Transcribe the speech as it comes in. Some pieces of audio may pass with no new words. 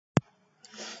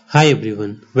Hi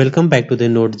everyone, welcome back to the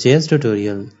nodejs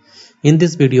tutorial. In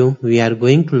this video, we are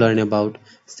going to learn about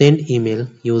send email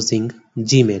using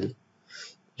Gmail.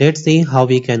 Let's see how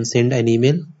we can send an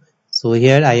email. So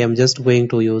here I am just going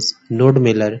to use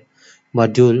NodeMailer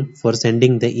module for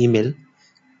sending the email.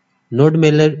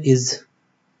 NodeMailer is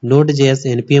Node.js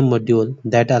npm module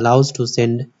that allows to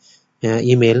send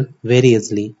email very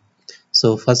easily.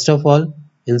 So first of all,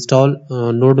 install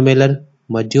NodeMailer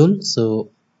module.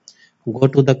 So go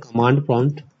to the command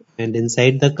prompt and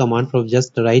inside the command prompt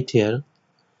just write here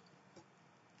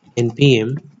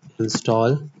npm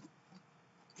install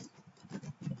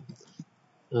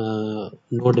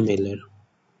node mailer.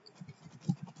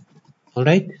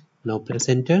 Alright, now press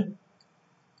enter.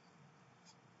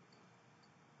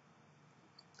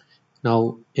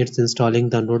 Now it's installing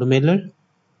the node mailer.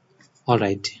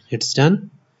 Alright, it's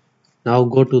done. Now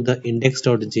go to the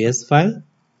index.js file.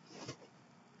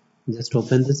 Just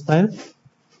open this file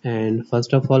and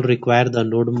first of all require the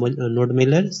node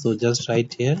mailer. So just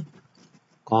write here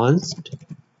const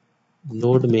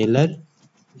node mailer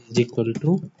is equal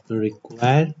to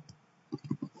require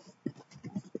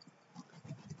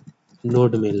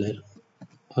node mailer.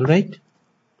 Alright,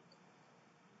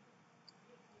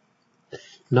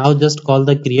 now just call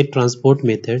the create transport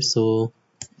method. So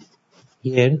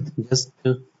here just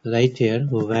write here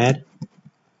where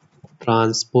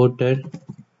transporter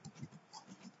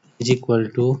is equal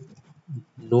to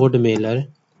node mailer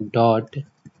dot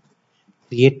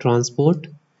create transport,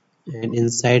 and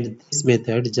inside this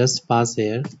method just pass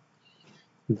here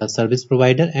the service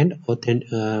provider and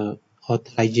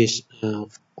authorization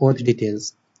auth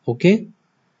details. Okay,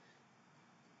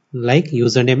 like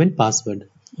username and password.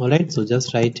 Alright, so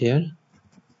just write here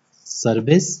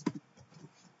service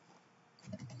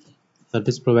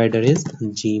provider is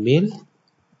Gmail,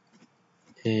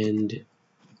 and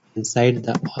inside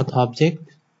the auth object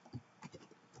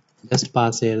just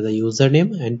pass here the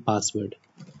username and password.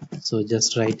 So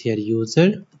just write here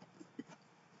user,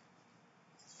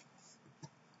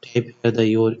 type here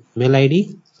your email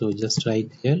id. So just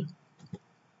write here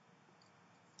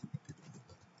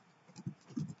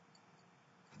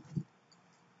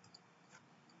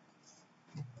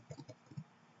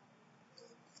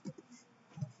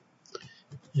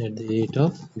at the rate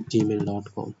of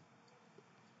gmail.com.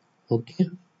 Okay,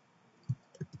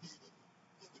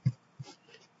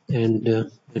 and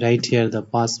write here the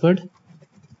password.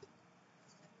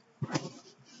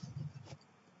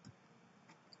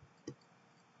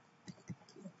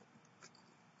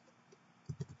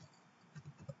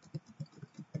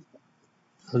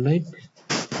 Alright,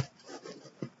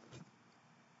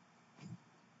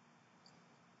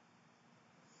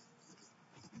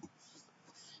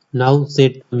 now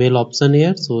set mail option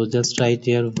here. So just write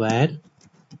here where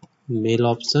mail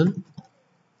option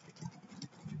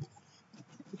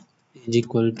is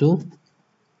equal to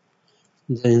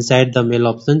inside the mail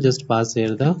option just pass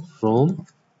here the from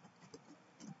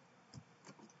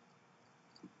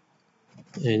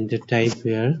and type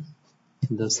here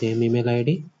the same email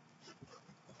id.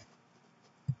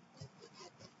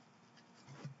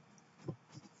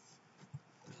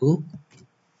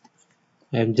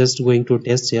 I'm just going to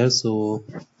test here, so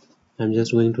I'm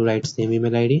just going to write same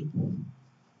email id.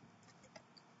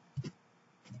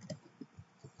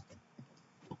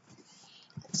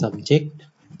 Subject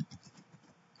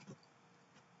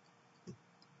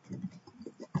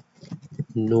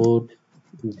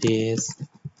node.js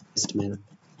mail.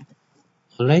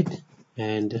 Alright,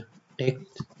 and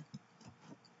text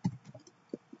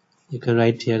you can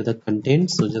write here the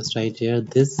content. So just write here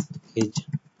this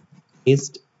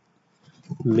is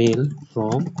mail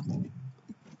from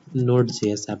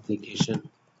node.js application.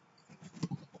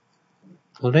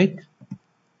 Alright,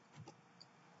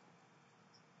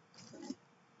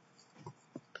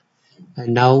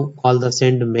 and now call the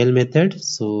send mail method.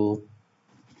 So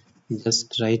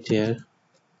just write here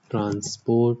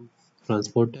transporter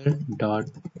dot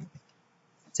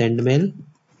send mail,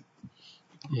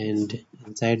 and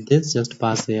inside this just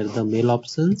pass here the mail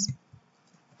options.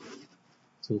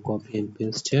 So copy and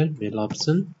paste here mail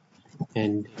option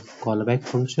and callback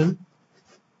function.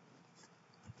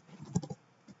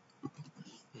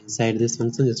 Inside this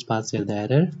function just pass here the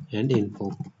error and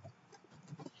info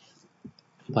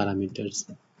parameters.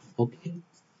 Okay,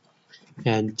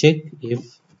 and check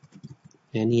if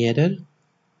any error,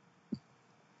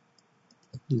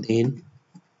 then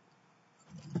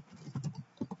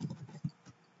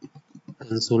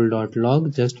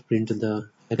console.log just print the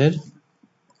error,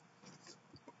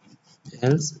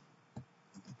 else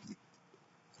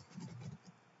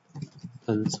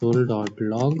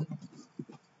console.log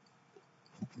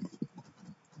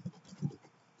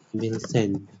email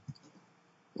sent.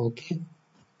 Okay,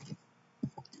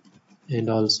 and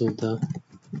also the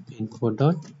info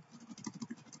dot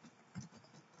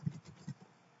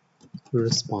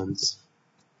response.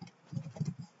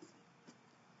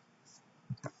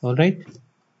 All right.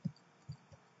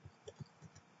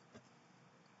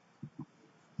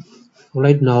 All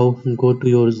right, now go to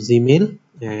your Gmail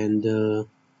and go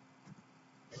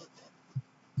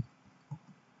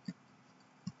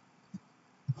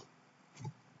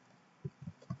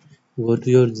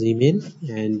to your Gmail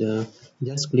and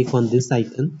just click on this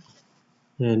icon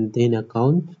and then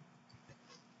account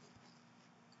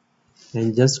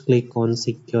and just click on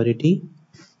security,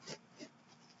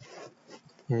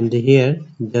 and here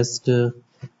just turn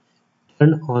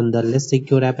on the less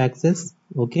secure app access.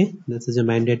 Okay, this is a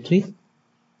mandatory.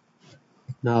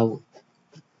 Now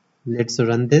let's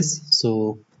run this.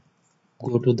 So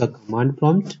go to the command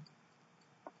prompt,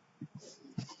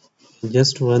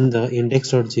 just run the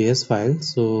index.js file.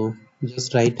 So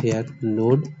just write here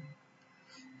node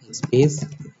space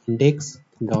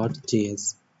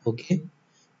index.js. Okay,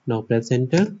 now press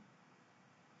enter.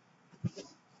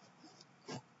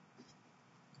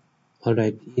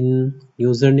 Alright, in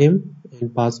username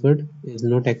and password is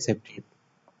not accepted,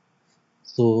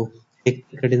 so check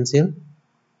the credential.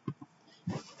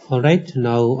 Alright,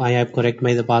 now I have correct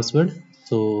my the password.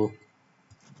 So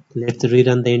let's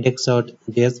rerun the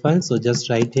index.js file. So just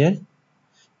write here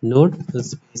node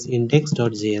space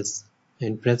index.js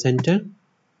and press enter.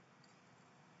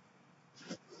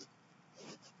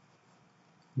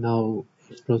 Now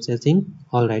it's processing.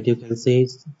 Alright, you can see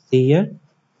here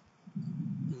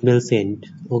email sent.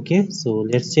 Okay, so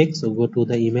let's check. So go to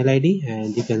the email ID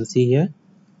and you can see here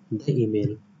the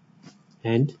email,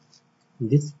 and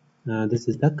this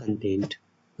is the content.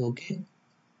 Okay,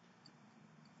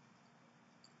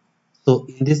 so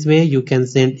in this way you can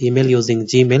send email using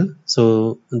Gmail.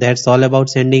 So that's all about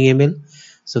sending email.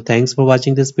 So thanks for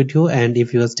watching this video, and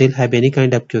if you still have any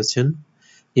kind of question,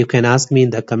 you can ask me in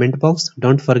the comment box.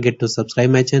 Don't forget to subscribe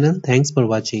my channel. Thanks for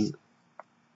watching.